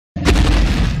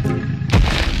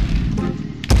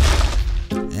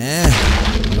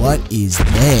What is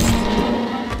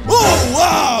that? Oh,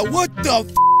 wow! What the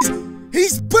f***?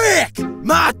 He's back!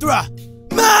 Mothra!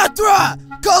 Mothra!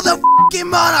 Call the f***ing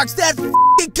monarchs! That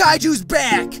f***ing kaiju's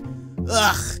back!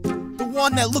 Ugh, the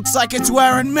one that looks like it's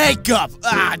wearing makeup!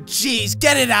 Ah, jeez,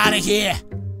 get it out of here!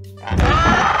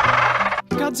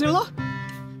 Godzilla?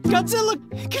 Godzilla,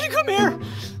 can you come here?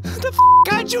 The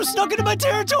kaiju snuck into my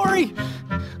territory!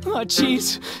 Oh,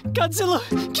 jeez. Godzilla,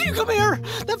 can you come here?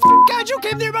 The kaiju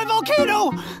came near my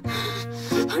volcano!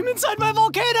 I'm inside my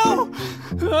volcano!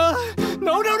 No!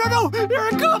 Here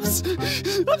it comes!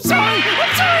 I'm sorry!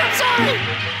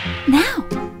 Now,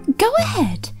 go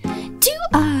ahead.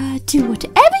 Do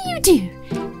whatever you do.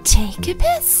 Take a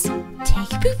piss.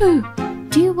 Take a poo-poo.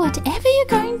 Do whatever you're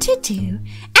going to do.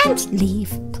 And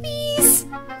leave, please.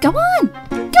 Go on.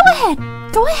 Go ahead.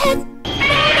 No.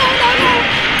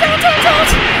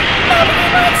 Don't. Nobody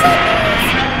likes it.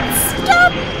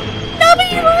 Stop.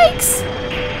 Nobody likes.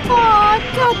 Aw,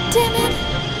 god damn it.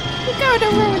 You're going to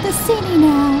ruin the city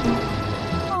now.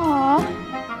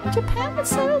 Aw, Japan was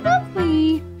so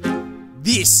lovely.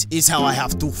 This is how I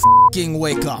have to f***ing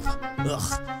wake up.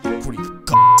 Ugh, creep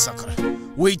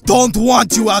cocksucker. We don't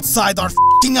want you outside our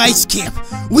f***ing ice camp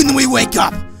when we wake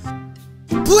up.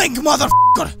 Blink,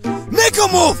 motherfucker! Make a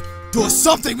move! Do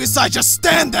something besides just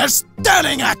stand there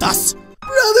staring at us!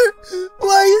 Brother,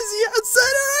 why is he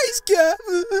outside our ice camp?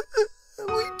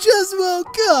 We just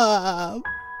woke up.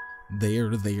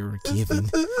 There, Kevin.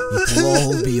 It will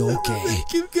all be okay.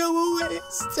 Make him go away.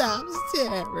 Stop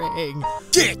staring.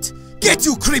 Get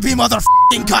you creepy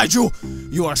motherfucking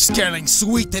kaiju! You are scaring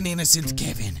sweet and innocent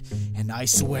Kevin. And I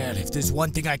swear, if there's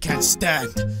one thing I can't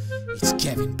stand, it's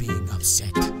Kevin being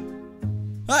upset.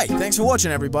 Hey, thanks for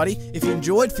watching, everybody. If you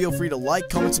enjoyed, feel free to like,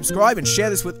 comment, subscribe, and share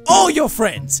this with all your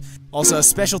friends. Also, a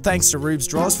special thanks to Rubes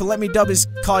Draws for letting me dub his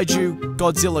Kaiju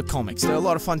Godzilla comics. They're a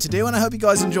lot of fun to do, and I hope you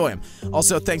guys enjoy them.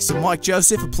 Also, thanks to Mike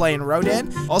Joseph for playing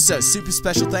Rodan. Also, super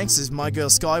special thanks to my girl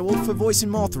Skywolf for voicing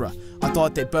Mothra. I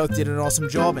thought they both did an awesome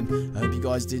job, and I hope you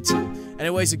guys did too.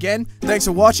 Anyways, again, thanks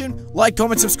for watching. Like,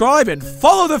 comment, subscribe, and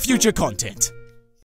follow the future content.